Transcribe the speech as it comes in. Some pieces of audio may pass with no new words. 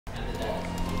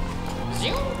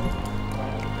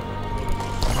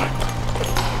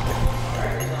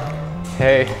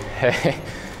Hey, hey,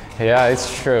 yeah,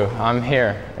 it's true. I'm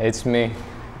here. It's me,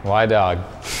 Y-Dog.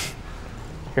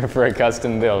 Here for a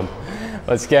custom build.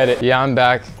 Let's get it. Yeah, I'm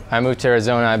back. I moved to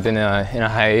Arizona. I've been in a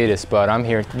hiatus, but I'm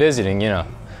here visiting, you know.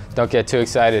 Don't get too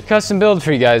excited. Custom build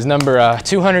for you guys, number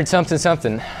 200 something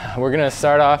something. We're gonna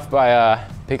start off by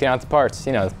picking out the parts.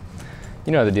 You know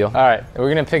the deal. All right, we're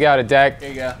gonna pick out a deck. Here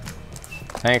you go.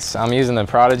 Thanks. I'm using the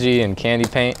Prodigy and candy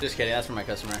paint. Just kidding, that's for my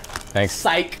customer. Thanks.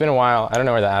 Psych. It's been a while. I don't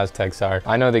know where the Aztecs are.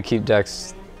 I know they keep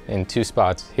decks in 2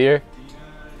 spots. Here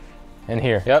and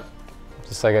here. Yep.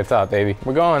 Just like I thought, baby.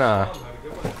 We're going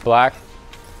black.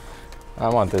 I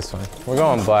want this one. We're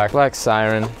going black. Black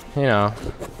siren, you know,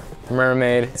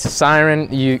 mermaid. It's a siren.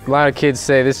 A lot of kids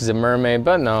say this is a mermaid,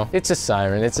 but no, it's a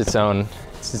siren. It's its own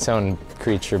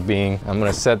creature being. I'm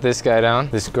gonna set this guy down.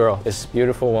 This girl, this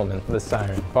beautiful woman, the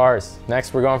siren. Bars.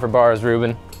 Next, we're going for bars,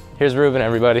 Ruben. Here's Ruben,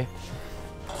 everybody.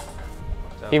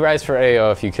 He writes for AO,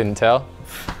 if you couldn't tell.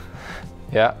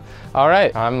 Yeah. All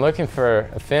right, I'm looking for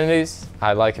affinities.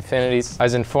 I like affinities. I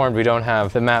was informed we don't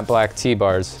have the matte black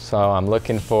T-bars, so I'm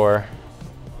looking for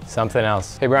something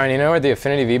else. Hey Brian, you know where the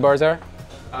affinity V-bars are?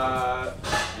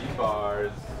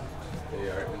 V-bars, they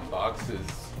are in boxes.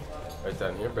 Right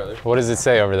down here, brother. What does it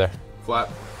say over there? Flat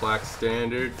black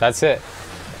standard. That's it.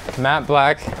 Matte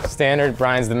black, standard,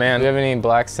 Brian's the man. Do you have any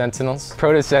black Sentinels?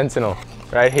 Proto Sentinel,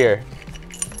 right here,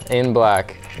 in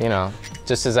black, you know,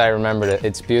 just as I remembered it.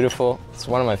 It's beautiful, it's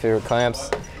one of my favorite clamps,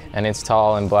 and it's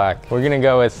tall and black. We're gonna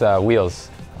go with wheels.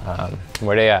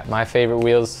 Where they at? My favorite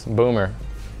wheels, Boomer.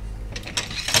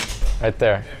 Right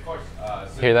there.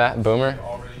 Hear that, Boomer?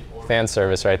 Fan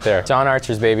service right there. John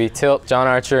Archer's baby, tilt, John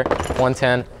Archer,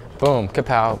 110. Boom,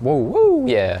 kapow, woo, woo,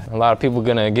 yeah. A lot of people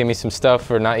gonna give me some stuff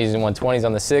for not using 120s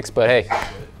on the 6, but hey,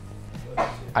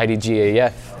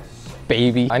 IDGAF,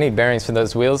 baby. I need bearings for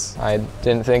those wheels. I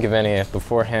didn't think of any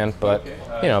beforehand, but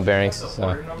you know, bearings,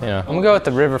 so, you know. I'm gonna go with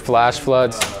the River Flash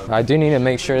Floods. I do need to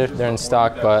make sure they're in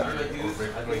stock, but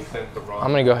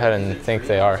I'm gonna go ahead and think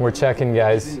they are. We're checking,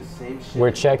 guys. We're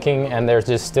checking, and they're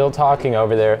just still talking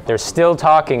over there. They're still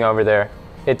talking over there.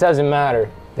 It doesn't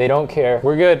matter. They don't care.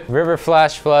 We're good. River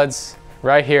Flash Floods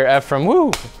right here. Ephraim,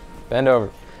 woo! Bend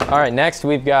over. All right, next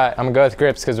we've got, I'm gonna go with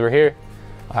grips because we're here.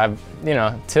 You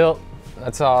know, tilt.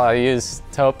 That's all I use.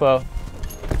 Topo.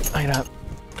 Light up.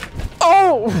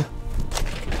 Oh!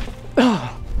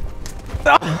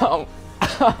 Oh!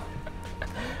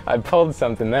 I pulled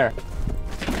something there.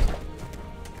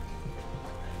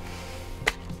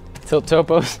 Tilt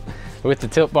topos with the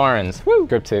tilt barons. Woo!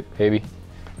 Grip tape, baby.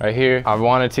 Right here. I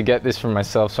wanted to get this for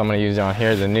myself, so I'm gonna use it on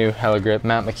here. The new Hella Grip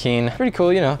Matt McKean. Pretty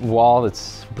cool, you know. Wall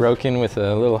that's broken with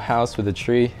a little house with a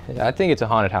tree. I think it's a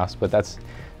haunted house, but that's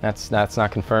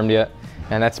not confirmed yet.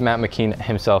 And that's Matt McKean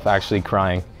himself actually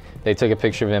crying. They took a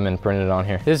picture of him and printed it on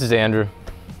here. This is Andrew.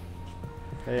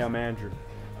 Hey, I'm Andrew.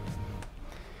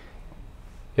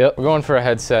 Yep, we're going for a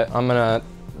headset. I'm gonna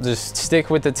just stick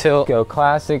with the tilt, go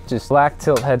classic, just black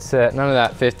tilt headset. None of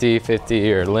that 50-50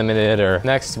 or limited or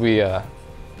next we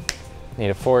need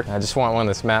a fork. I just want one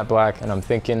that's matte black, and I'm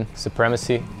thinking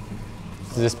Supremacy.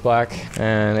 Is this black?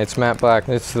 And it's matte black.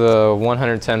 It's the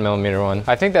 110 millimeter one.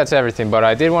 I think that's everything, but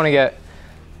I did want to get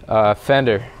a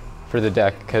fender for the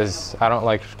deck because I don't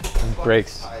like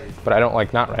brakes, but I don't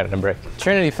like not riding a brake.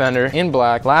 Trinity fender in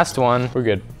black. Last one. We're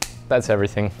good. That's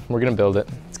everything. We're gonna build it.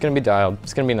 It's gonna be dialed.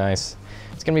 It's gonna be nice.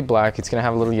 It's gonna be black. It's gonna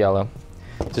have a little yellow,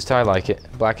 just how I like it.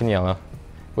 Black and yellow.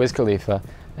 Wiz Khalifa.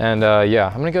 And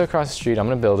yeah, I'm gonna go across the street. I'm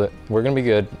gonna build it. We're gonna be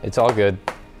good. It's all good.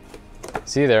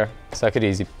 See you there. Suck it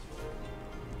easy.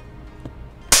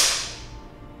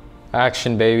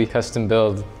 Action, baby. Custom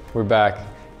build. We're back.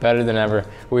 Better than ever.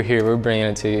 We're here. We're bringing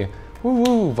it to you. Woo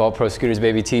woo. VaultProScooters,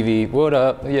 baby. TV. What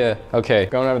up? Yeah. Okay.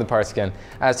 Going over the parts again.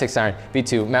 Aztec Siren.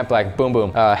 V2. Matte Black. Boom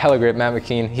boom. Hella Grip. Matt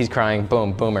McKean. He's crying.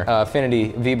 Boom. Boomer.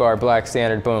 Affinity. V-bar. Black.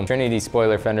 Standard. Boom. Trinity.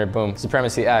 Spoiler. Fender. Boom.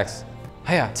 Supremacy. Axe.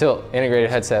 Hiya. Tilt.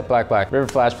 Integrated headset. Black. Black. River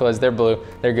Flash Floods. They're blue.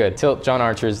 They're good. Tilt. John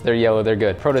Archers. They're yellow. They're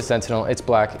good. Proto Sentinel. It's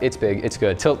black. It's big. It's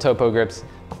good. Tilt Topo Grips.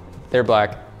 They're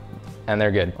black. And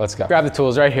they're good. Let's go. Grab the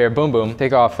tools right here. Boom boom.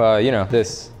 Take off, you know,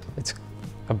 this. It's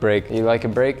a brake. You like a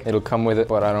brake? It'll come with it,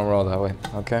 but I don't roll that way.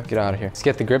 Okay, get out of here. Let's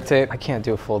get the grip tape. I can't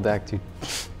do a full deck, dude.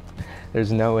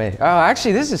 There's no way. Oh,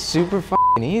 actually, this is super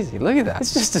f***ing easy. Look at that.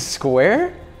 It's just a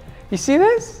square. You see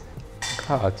this?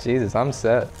 Oh, Jesus, I'm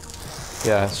set.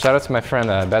 Yeah, shout out to my friend,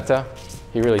 Beto.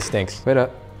 He really stinks. Wait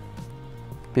up.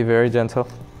 Be very gentle.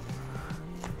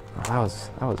 Oh,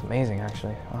 that was amazing,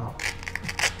 actually. Wow.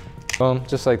 Boom,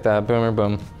 just like that. Boomer,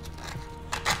 boom.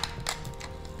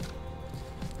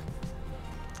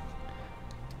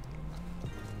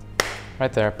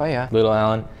 right there. Bye, Little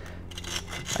Alan.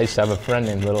 I used to have a friend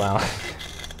named Little Alan.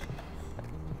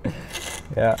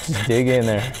 Yeah, just dig in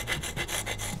there.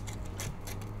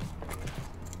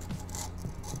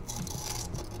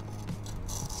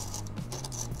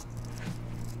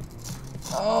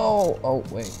 Oh,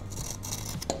 wait.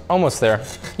 Almost there.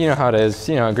 You know how it is.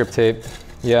 You know, grip tape.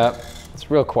 Yeah, it's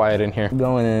real quiet in here.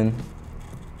 Going in.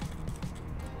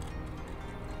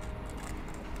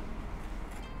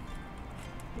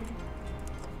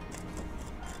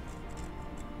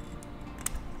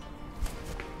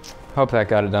 Hope that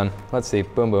got it done. Let's see.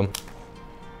 Boom, boom.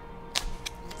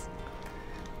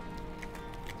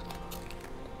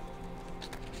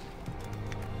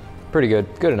 Pretty good.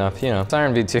 Good enough, you know.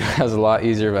 Siren V2 has a lot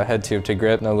easier of a head tube to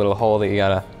grip. No little hole that you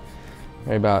gotta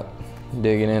worry about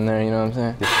digging in there, you know what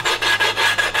I'm saying?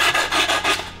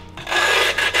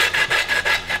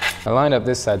 I lined up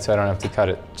this side so I don't have to cut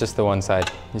it. Just the one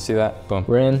side. You see that? Boom.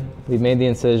 We're in. We've made the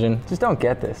incision. Just don't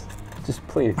get this. Just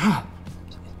please.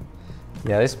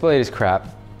 Yeah, this blade is crap.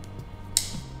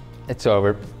 It's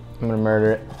over. I'm gonna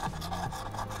murder it.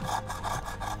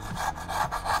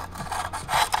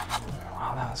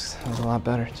 Wow, that was a lot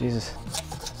better. Jesus.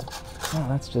 Oh,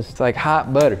 that's just like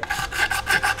hot butter.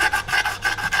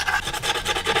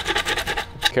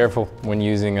 Careful when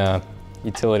using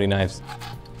utility knives.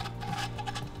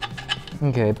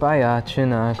 Okay, bye,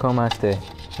 china, komaste.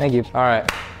 Thank you. All right,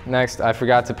 next, I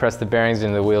forgot to press the bearings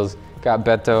into the wheels. Got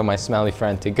Beto, my smelly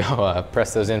friend, to go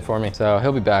press those in for me. So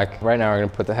he'll be back. Right now, we're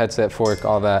gonna put the headset, fork,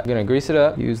 all that. I'm gonna grease it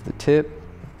up, use the tip,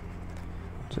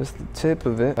 just the tip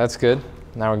of it. That's good.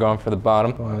 Now we're going for the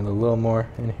bottom. Going with a little more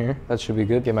in here. That should be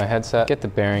good. Get my headset, get the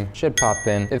bearing. Should pop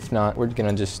in. If not, we're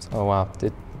gonna just, oh wow,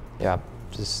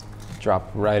 just drop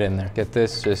right in there. Get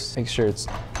this, just make sure it's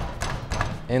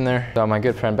in there. So my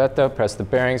good friend Beto, press the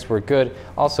bearings, we're good.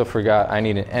 Also forgot I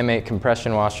need an M8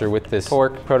 compression washer with this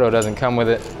fork. Proto doesn't come with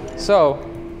it. So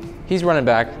he's running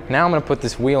back. Now I'm gonna put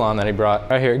this wheel on that he brought.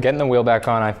 Right here, getting the wheel back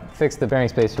on. I fixed the bearing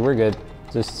spacer, we're good.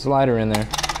 Just slide her in there.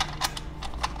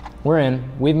 We're in.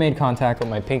 We've made contact with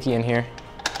my pinky in here.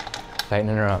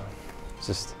 Tightening her up.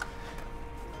 Just.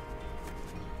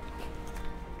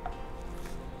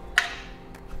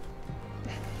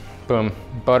 Boom,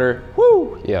 butter,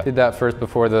 woo! Yeah, did that first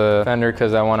before the fender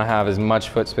because I want to have as much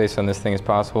foot space on this thing as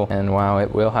possible. And wow,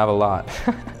 it will have a lot.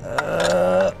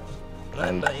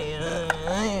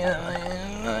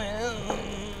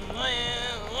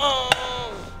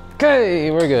 Okay,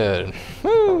 we're good.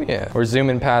 Woo, yeah. We're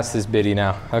zooming past this biddy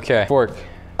now. Okay, fork,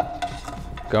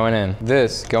 going in.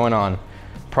 This, going on.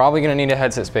 Probably gonna need a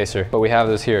headset spacer, but we have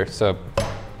those here, so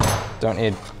don't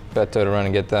need Beto to run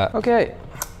and get that. Okay.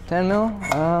 10 mil,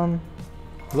 a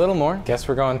little more. Guess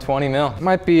we're going 20 mil.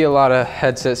 Might be a lot of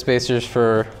headset spacers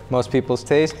for most people's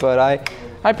taste, but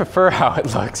I prefer how it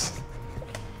looks.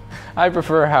 I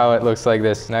prefer how it looks like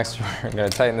this. Next, we're gonna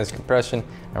tighten this compression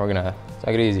and we're gonna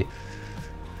take it easy.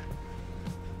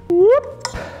 Whoop.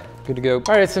 Good to go.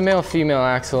 All right, it's a male-female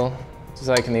axle, just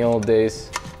like in the old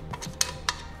days.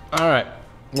 All right,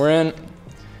 we're in.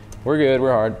 We're good,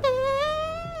 we're hard.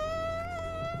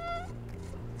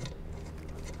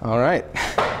 All right.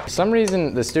 For some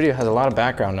reason, the studio has a lot of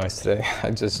background noise today.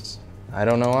 I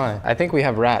don't know why. I think we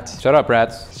have rats. Shut up,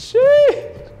 rats.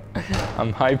 Sheesh.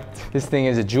 I'm hyped. This thing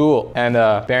is a jewel. And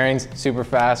bearings, super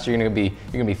fast. You're gonna be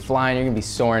flying, you're gonna be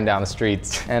soaring down the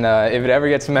streets. And if it ever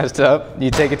gets messed up,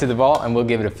 you take it to the vault and we'll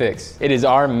give it a fix. It is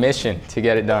our mission to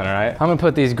get it done, all right? I'm gonna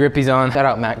put these grippies on. Shout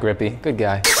out Matt Grippy, good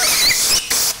guy.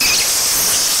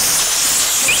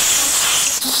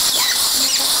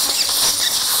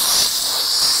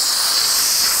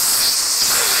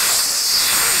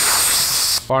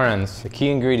 Bar ends, the key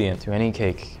ingredient to any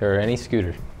cake or any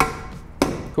scooter.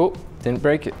 Cool, didn't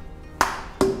break it.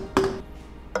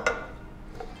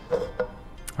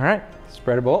 All right,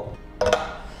 spread a bolt. All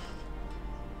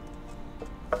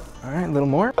right, a little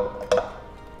more.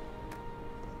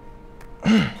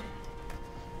 Yeah.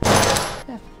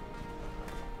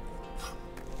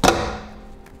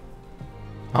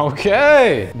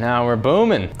 Okay, now we're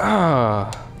booming.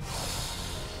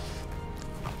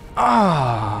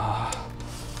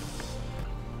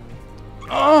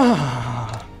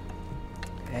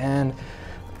 And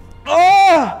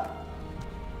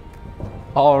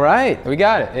all right, we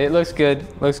got it. It looks good,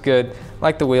 looks good.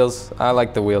 Like the wheels, I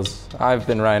like the wheels. I've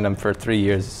been riding them for 3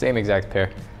 years, same exact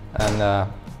pair. And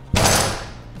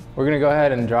we're gonna go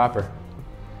ahead and drop her.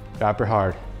 Drop her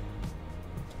hard.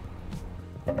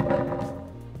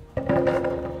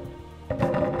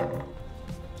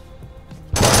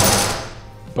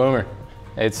 Boomer.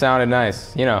 It sounded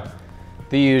nice, you know,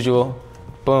 the usual.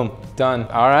 Boom, done.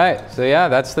 All right, so yeah,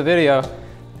 that's the video.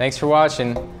 Thanks for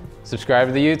watching. Subscribe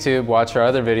to the YouTube, watch our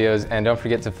other videos, and don't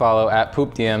forget to follow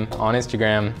 @PoopDM on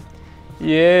Instagram.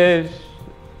 Yes.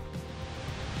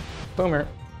 Boomer.